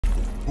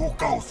O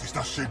caos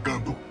está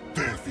chegando.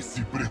 Deve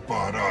se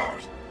preparar.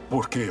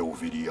 Por que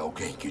ouviria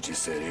alguém que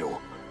disser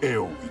eu?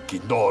 Eu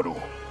ignoro.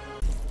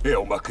 É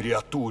uma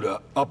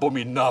criatura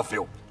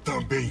abominável.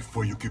 Também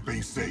foi o que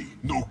pensei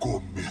no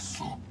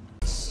começo.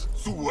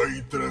 Sua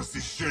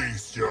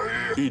intransigência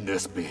é...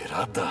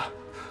 inesperada.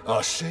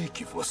 Achei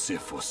que você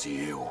fosse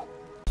eu.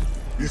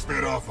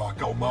 Esperava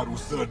acalmar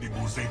os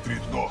ânimos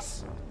entre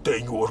nós.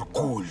 Tenho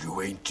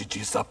orgulho em te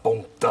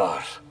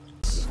desapontar.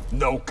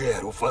 Não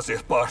quero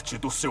fazer parte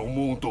do seu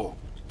mundo.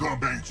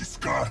 Também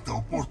descarta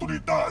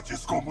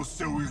oportunidades como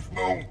seu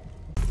irmão.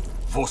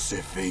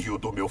 Você veio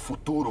do meu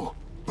futuro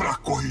para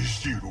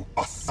corrigir o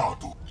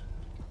passado.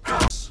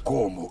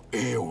 Como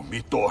eu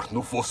me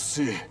torno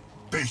você?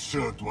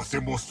 Deixando as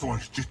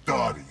emoções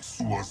ditarem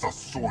suas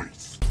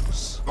ações.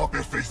 A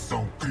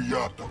perfeição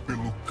criada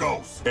pelo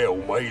caos é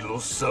uma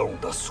ilusão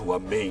da sua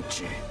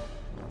mente.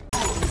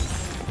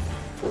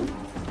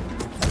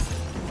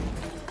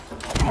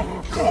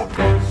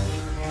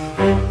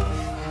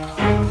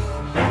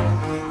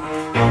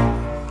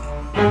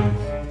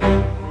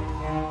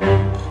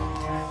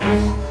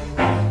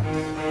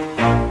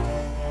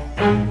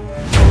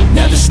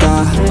 Never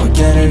stop, I'll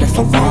get it if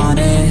I want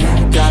it.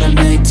 Gotta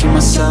make to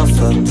myself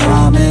a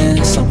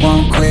promise. I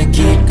won't quit,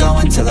 keep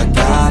going till I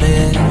got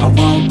it. I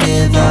won't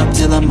give up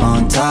till I'm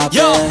on top.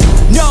 Yo,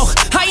 no,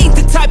 I ain't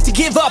the type to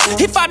give up.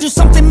 If I do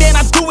something, man,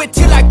 I do it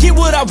till I get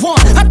what I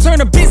want. I turn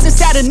a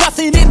business out of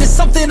nothing into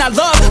something I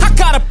love. I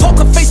got a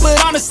poker face,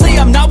 but honestly,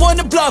 I'm not one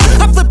to bluff.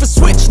 I flip a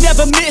switch,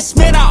 never miss,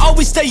 man, I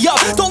always stay up.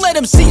 Don't let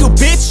them see you,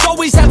 bitch,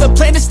 always have a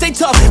plan to stay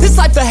tough. This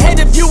life ahead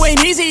of you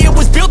ain't easy, it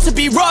was built to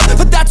be rough.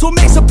 But that's what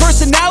makes a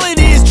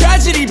personality, is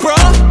tragedy,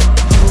 bruh.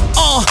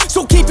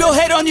 So keep your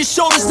head on your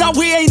shoulders. Now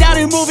we ain't out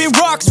here moving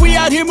rocks, we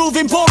out here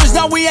moving boulders.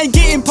 Now we ain't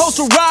getting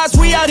posterized,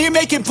 we out here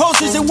making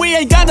posters. And we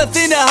ain't got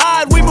nothing to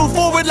hide, we move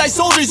forward like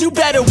soldiers. You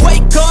better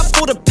wake up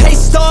for the pay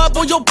stub,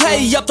 or you'll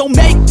pay up. Don't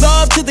make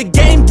love to the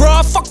game,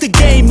 bruh, fuck the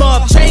game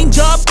up. Change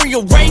up,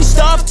 rearrange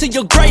stuff to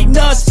your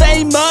greatness.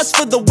 Famous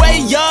for the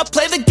way up,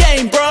 play the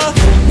game, bruh.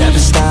 Never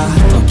stop,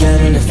 I'll get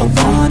it if I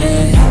want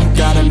it.